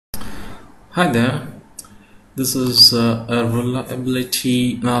Hi there. This is a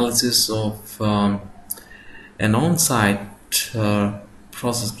reliability analysis of an on-site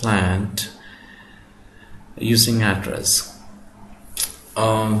process plant using address.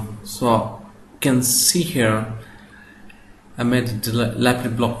 So you can see here I made a reliability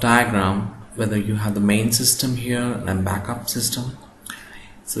block diagram whether you have the main system here and backup system.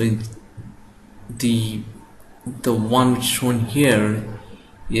 So the one which shown here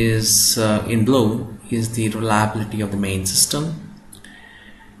is in blue is the reliability of the main system,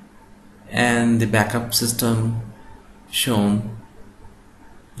 and the backup system shown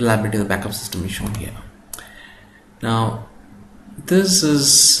reliability of the backup system is shown here. Now this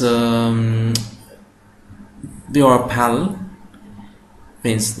is they are parallel,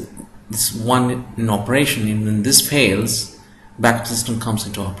 means this one in operation, and when this fails backup system comes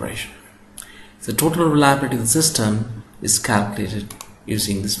into operation. The total reliability of the system is calculated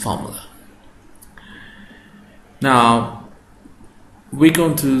using this formula. Now we're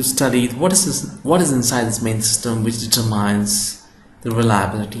going to study what is inside this main system which determines the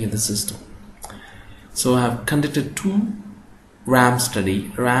reliability of the system. So I have conducted two RAM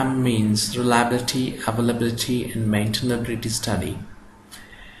study. RAM means reliability, availability and maintainability study.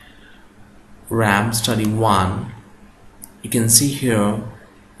 RAM study 1, you can see here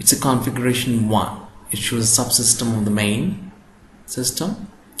it's a configuration 1. It shows a subsystem of the main system.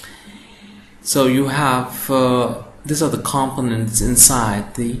 So you have these are the components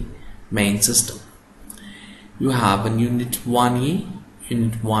inside the main system. You have a unit 1A,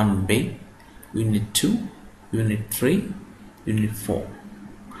 unit 1B, unit 2, unit 3, unit 4,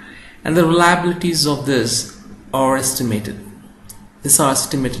 and the reliabilities of this are estimated. These are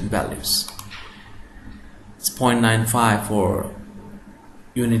estimated values. It's 0.95 for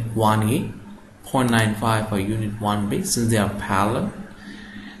unit 1A, 0.95 for unit 1B. Since they are parallel,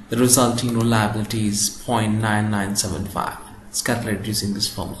 the resulting reliability is 0.9975. It's calculated using this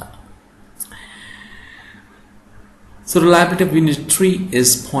formula. So reliability of unit 3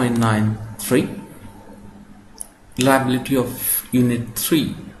 is 0.93. Reliability of unit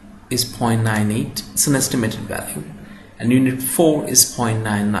 3 is 0.98. It's an estimated value. And unit 4 is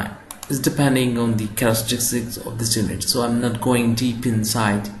 0.99. It's depending on the characteristics of this unit. So I'm not going deep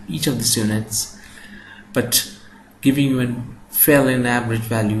inside each of these units, but giving you a fairly an average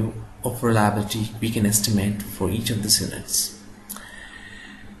value of reliability we can estimate for each of these units.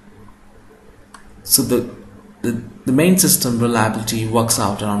 So the main system reliability works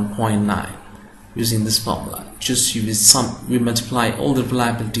out around 0.9 using this formula. Just we multiply all the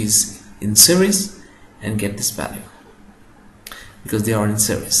reliabilities in series and get this value because they are in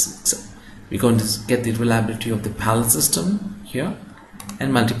series. So we're going to get the reliability of the parallel system here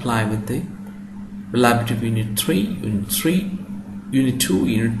and multiply with the reliability of unit 3, unit 3, unit 2,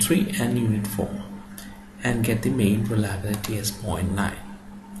 unit 3 and unit 4 and get the main reliability as 0.9.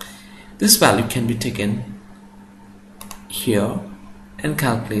 This value can be taken here and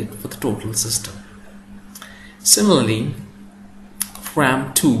calculate for the total system. Similarly, for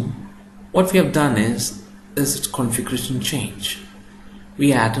RAM2, what we have done is a configuration change.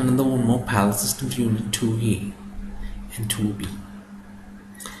 We add another one more parallel system to unit 2A and 2B.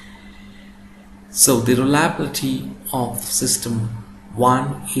 So the reliability of system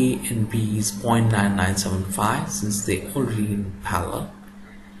 1A and B is 0.9975 since they are already in parallel.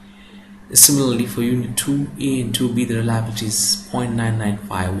 Similarly, for unit 2A and 2B, the reliability is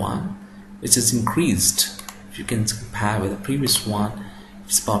 0.9951, which is increased. If you can compare with the previous one,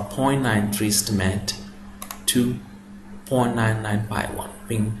 it's about 0.93 estimate to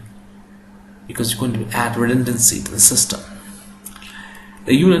 0.9951, because you're going to add redundancy to the system.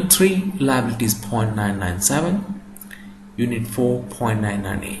 The unit 3 reliability is 0.997, unit 4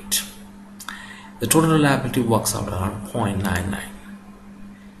 0.998. The total reliability works out around 0.99.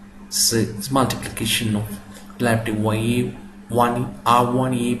 So it's multiplication of reliability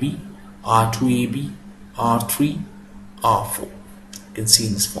R1AB, R2AB, R3, R4. You can see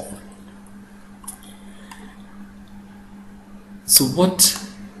in this formula. So what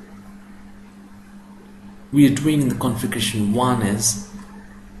we are doing in the configuration 1 is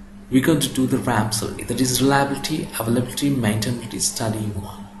we're going to do the RAM study, that is reliability, availability, maintainability study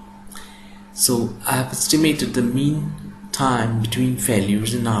 1. So I have estimated the mean time between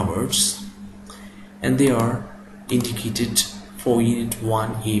failures in hours, and they are indicated for unit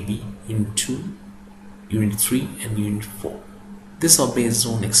 1 AB, unit 2, unit 3 and unit 4. These are based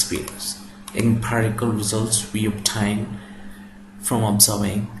on experience, empirical results we obtain from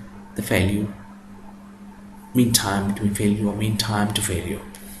observing the failure, mean time between failure or mean time to failure.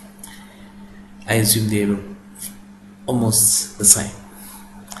 I assume they were almost the same.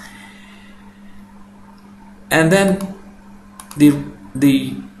 And then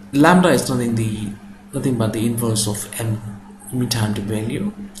the lambda is nothing but the inverse of mean time to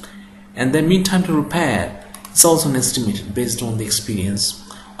failure, and then mean time to repair is also an estimated based on the experience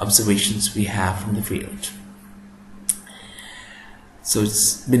observations we have from the field. So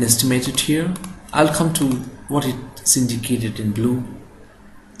it's been estimated here. I'll come to what it's indicated in blue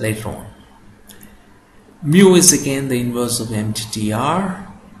later on. Mu is again the inverse of MTTR,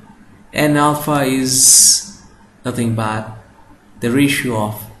 and alpha is nothing but the ratio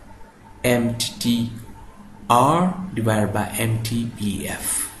of MTTR divided by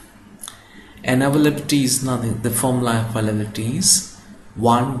MTBF. And availability is nothing, the formula of availability is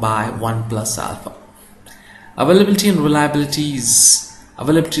 1 by 1 plus alpha. Availability and reliability is,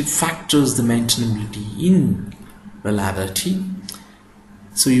 availability factors the maintainability in reliability,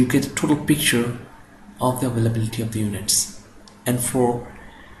 so you get a total picture of the availability of the units. And for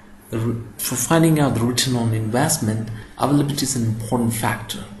finding out the return on investment, availability is an important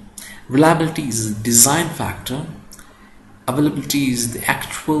factor. Reliability is a design factor. Availability is the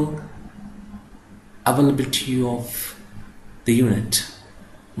actual availability of the unit,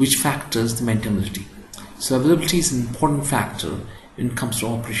 which factors the maintainability. So availability is an important factor when it comes to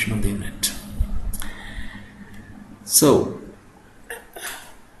operation of the unit. So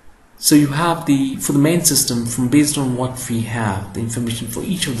you have for the main system, from based on what we have, the information for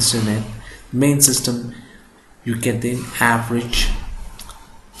each of the unit, main system, you get the average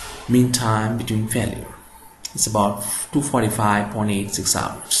mean time between failure. It's about 245.86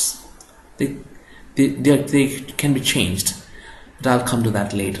 hours. They can be changed, but I'll come to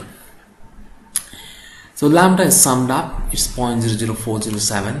that later. So lambda is summed up, it's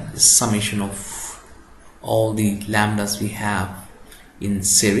 0.00407, it's summation of all the lambdas we have in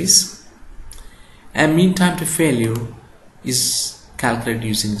series, and mean time to failure is calculated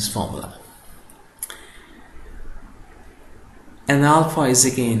using this formula, and alpha is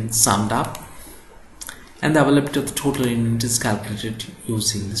again summed up, and the availability of the total unit is calculated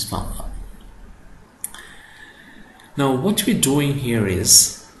using this formula. Now what we're doing here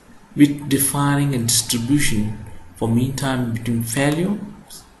is we're defining a distribution for mean time between failure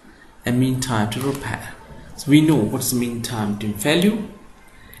and mean time to repair. So we know what's the mean time between failure,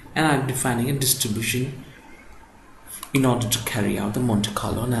 and I'm defining a distribution in order to carry out the Monte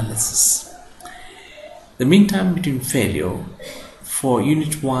Carlo analysis. The mean time between failure for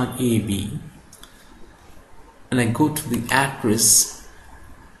unit 1 AB, and I go to the address,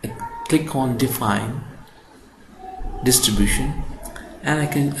 I click on define distribution, and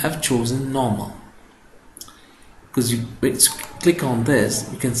I've chosen normal, because you click on this,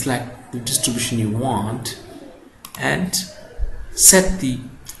 you can select the distribution you want and set the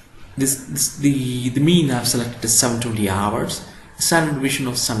mean I've selected is 720 hours, standard deviation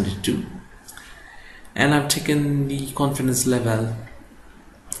of 72, and I've taken the confidence level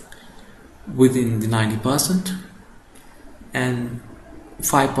within the 90%, and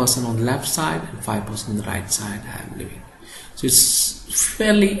 5% on the left side and 5% on the right side I'm leaving. So it's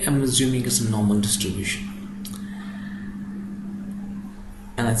fairly, I'm assuming it's a normal distribution,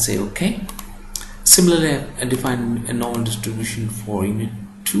 and I'd say OK. Similarly, I define a normal distribution for unit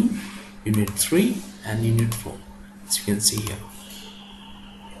 2, unit 3 and unit 4, as you can see here.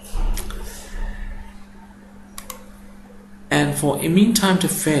 And for a mean time to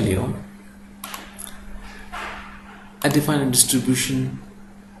failure, I define a distribution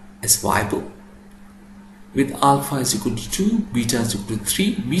as viable with alpha is equal to 2, beta is equal to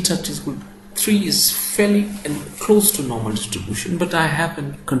 3. Beta is equal to 3 is fairly and close to normal distribution, but I have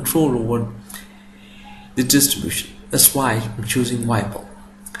control over the distribution. That's why I'm choosing viable.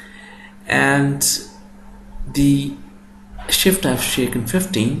 And the shift I've taken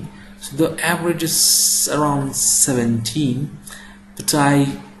 15, so the average is around 17, but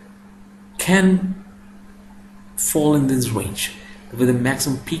I can fall in this range with a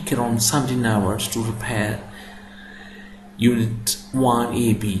maximum peak around 17 hours to repair unit 1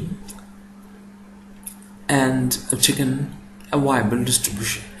 AB, and I've taken a viable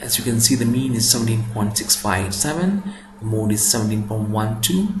distribution. As you can see, the mean is 17.657, the mode is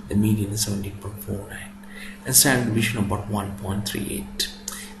 17.12, the median is 17.49, and standard deviation about 1.38.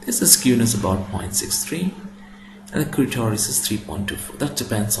 There's a skewness about 0.63, and the curvature is 3.24. That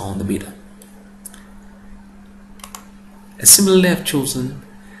depends on the beta. Similarly, I've chosen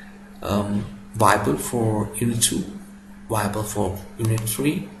viable for unit 2, viable for unit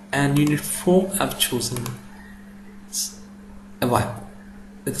 3, and unit 4 I've chosen a viable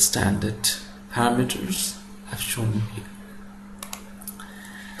with standard parameters I've shown here.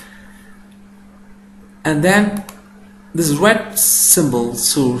 And then this red symbol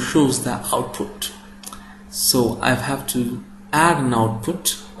shows the output. So I have to add an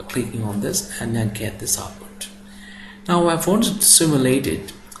output by clicking on this and then get this output. Now I wanted to simulate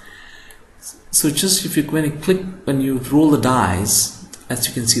it. So just if you when you roll the dice, as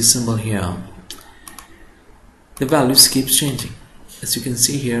you can see a symbol here, the values keeps changing. As you can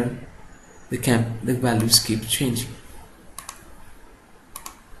see here, the values keep changing.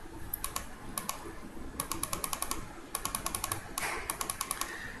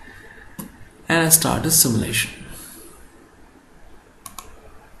 And I start the simulation.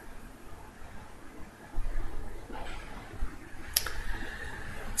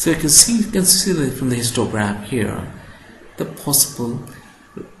 So you can see that from the histogram here, the possible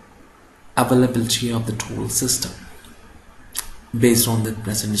availability of the total system based on the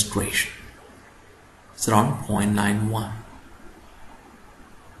present iteration. It's around 0.91.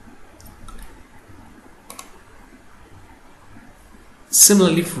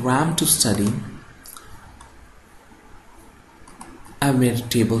 Similarly, for RAM to study, I've made a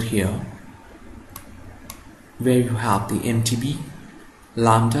table here where you have the MTB,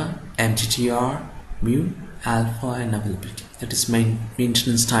 lambda, MTTR, mu, alpha, and availability. That is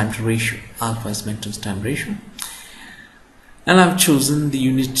maintenance time to ratio. Alpha is maintenance time ratio. And I've chosen the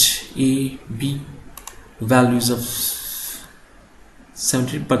unit A, B values of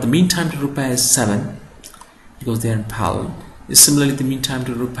 70, but the mean time to repair is 7 because they are in parallel. Similarly, the mean time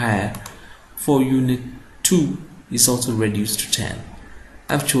to repair for unit 2 is also reduced to 10.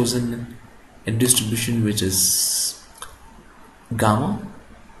 I've chosen a distribution which is gamma,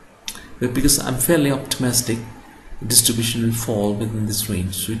 but because I'm fairly optimistic, the distribution will fall within this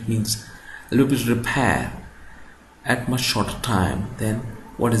range. So it means a little bit of repair at much shorter time than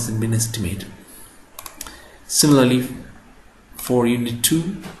what has been estimated. Similarly, for unit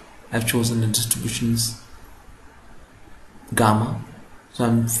 2, I've chosen the distributions gamma, so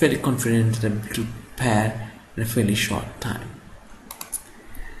I'm fairly confident that I'm able to repair in a fairly short time.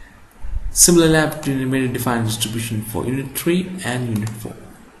 Similarly, I've made a defined distribution for unit 3 and unit 4,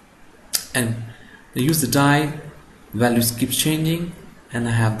 and I use the die, values keep changing, and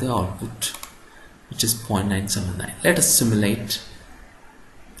I have the output which is 0.979. Let us simulate.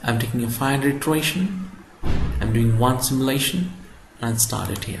 I'm taking a 500 iteration, I'm doing one simulation, and I'll start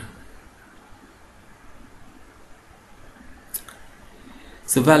it here.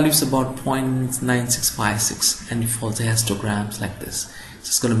 So value is about 0.9656, and it follows the histograms like this. So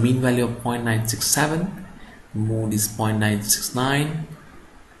it's got a mean value of 0.967, mode is 0.969,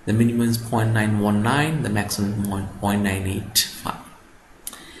 the minimum is 0.919, the maximum is 0.985.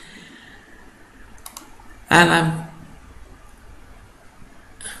 And I'm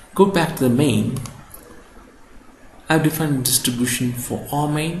go back to the main. I've defined a distribution for our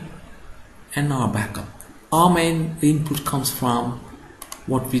main and our backup. Our main, the input comes from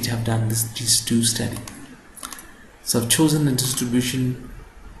what we have done these two study. So I've chosen a distribution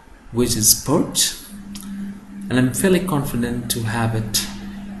which is PERT, and I'm fairly confident to have it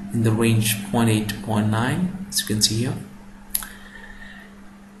in the range 0.8 to 0.9, as you can see here,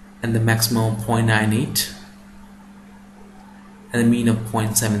 and the maximum of 0.98, and the mean of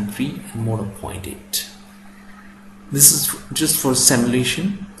 0.73, and mode of 0.8. This is just for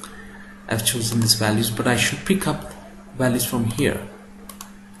simulation. I've chosen these values, but I should pick up values from here.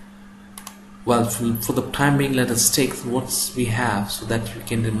 Well, for the time being, let us take what we have so that we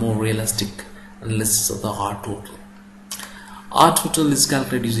can do more realistic analysis of the R total. R total is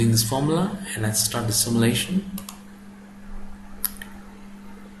calculated using this formula, and I start the simulation.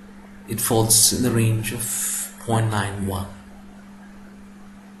 It falls in the range of 0.91.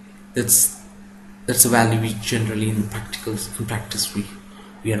 That's a value we generally in practice we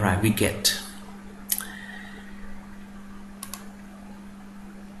get.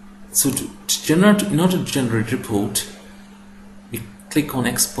 So in order to generate report, we click on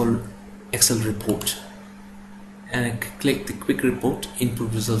Excel report, and I click the quick report,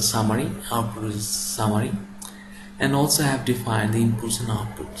 input result summary, output result summary, and also have defined the inputs and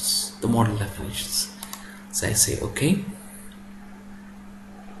outputs, the model definitions. So I say OK.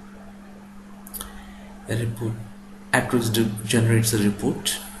 The report generates the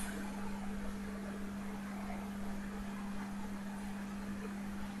report.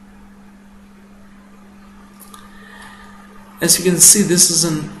 As you can see, this is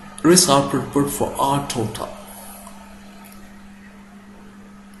a risk output report for R total,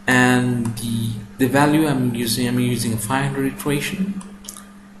 and the value I'm using a 500 iteration.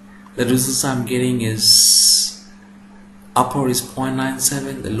 The results I'm getting is upper is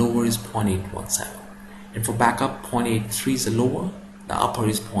 0.97, the lower is 0.817, and for backup 0.83 is the lower, the upper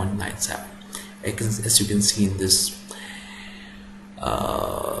is 0.97. As you can see in this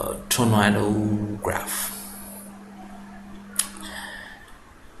tornado graph.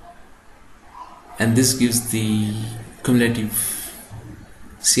 and this gives the cumulative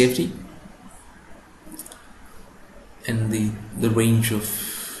safety and the range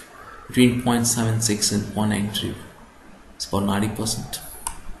of between 0.76 and 0.92. It's about 90%.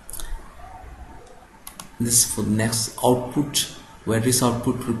 This is for the next output, where this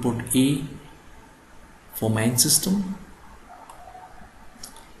output report A for main system.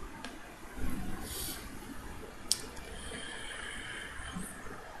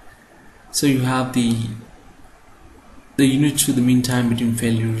 So you have the unit to the mean time between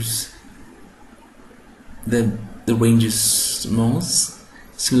failures, the range is most.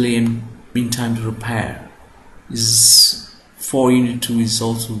 Similarly, in mean time to repair is for unit 2 is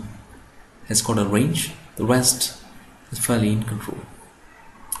also has got a range. The rest is fairly in control.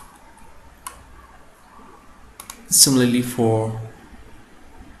 Similarly, for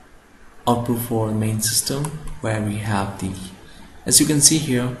output for the main system, where we have the, as you can see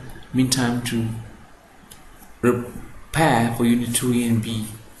here, mean time to repair for unit 2A and B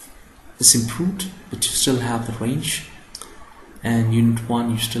is improved, but you still have the range, and unit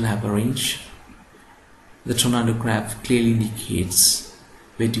 1 you still have a range. The tornado graph clearly indicates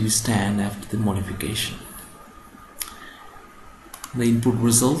where do we stand after the modification. The input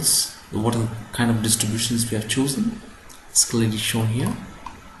results, what are the kind of distributions we have chosen, is clearly shown here,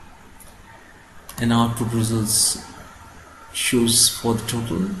 and output results shows for the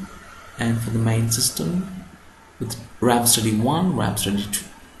total and for the main system with RAM study 1, RAM study 2,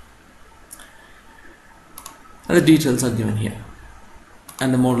 and the details are given here,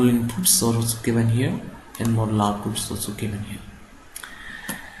 and the model inputs are also given here, and model outputs also given here.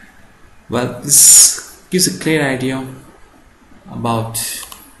 Well, this gives a clear idea about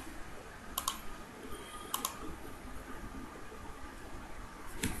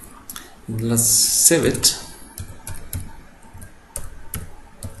let's save it.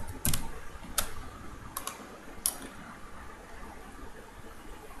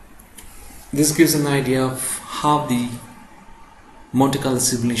 This gives an idea of how the Monte Carlo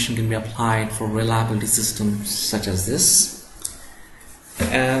simulation can be applied for reliability systems such as this.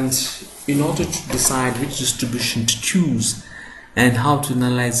 And in order to decide which distribution to choose and how to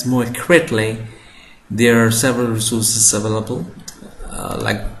analyze more accurately, there are several resources available,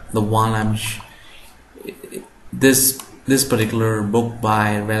 like the one this particular book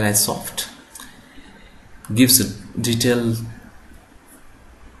by ReliSoft gives a detailed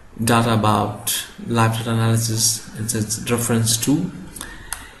data about live data analysis. It's reference to,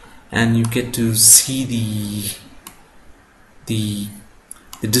 and you get to see the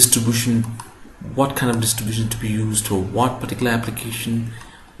distribution, what kind of distribution to be used for what particular application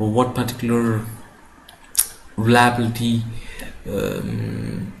or what particular reliability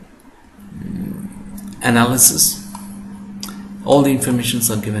analysis. All the informations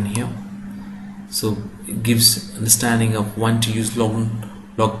are given here, so it gives understanding of when to use log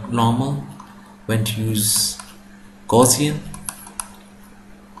normal, when to use Gaussian,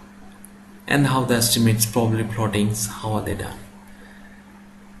 and how the estimates, probability plottings, how are they done.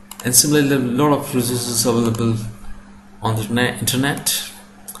 And similarly, a lot of resources available on the internet.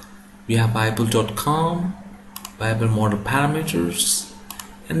 We have bible.com, Bible model parameters,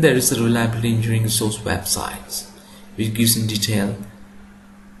 and there is a reliability engineering resource website which gives in detail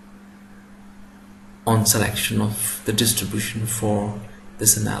on selection of the distribution for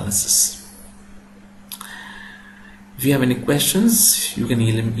this analysis. If you have any questions, you can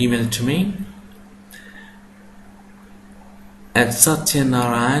email to me at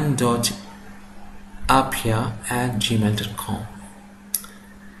satyanarayan.apia@gmail.com.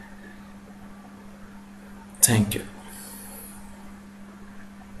 Thank you.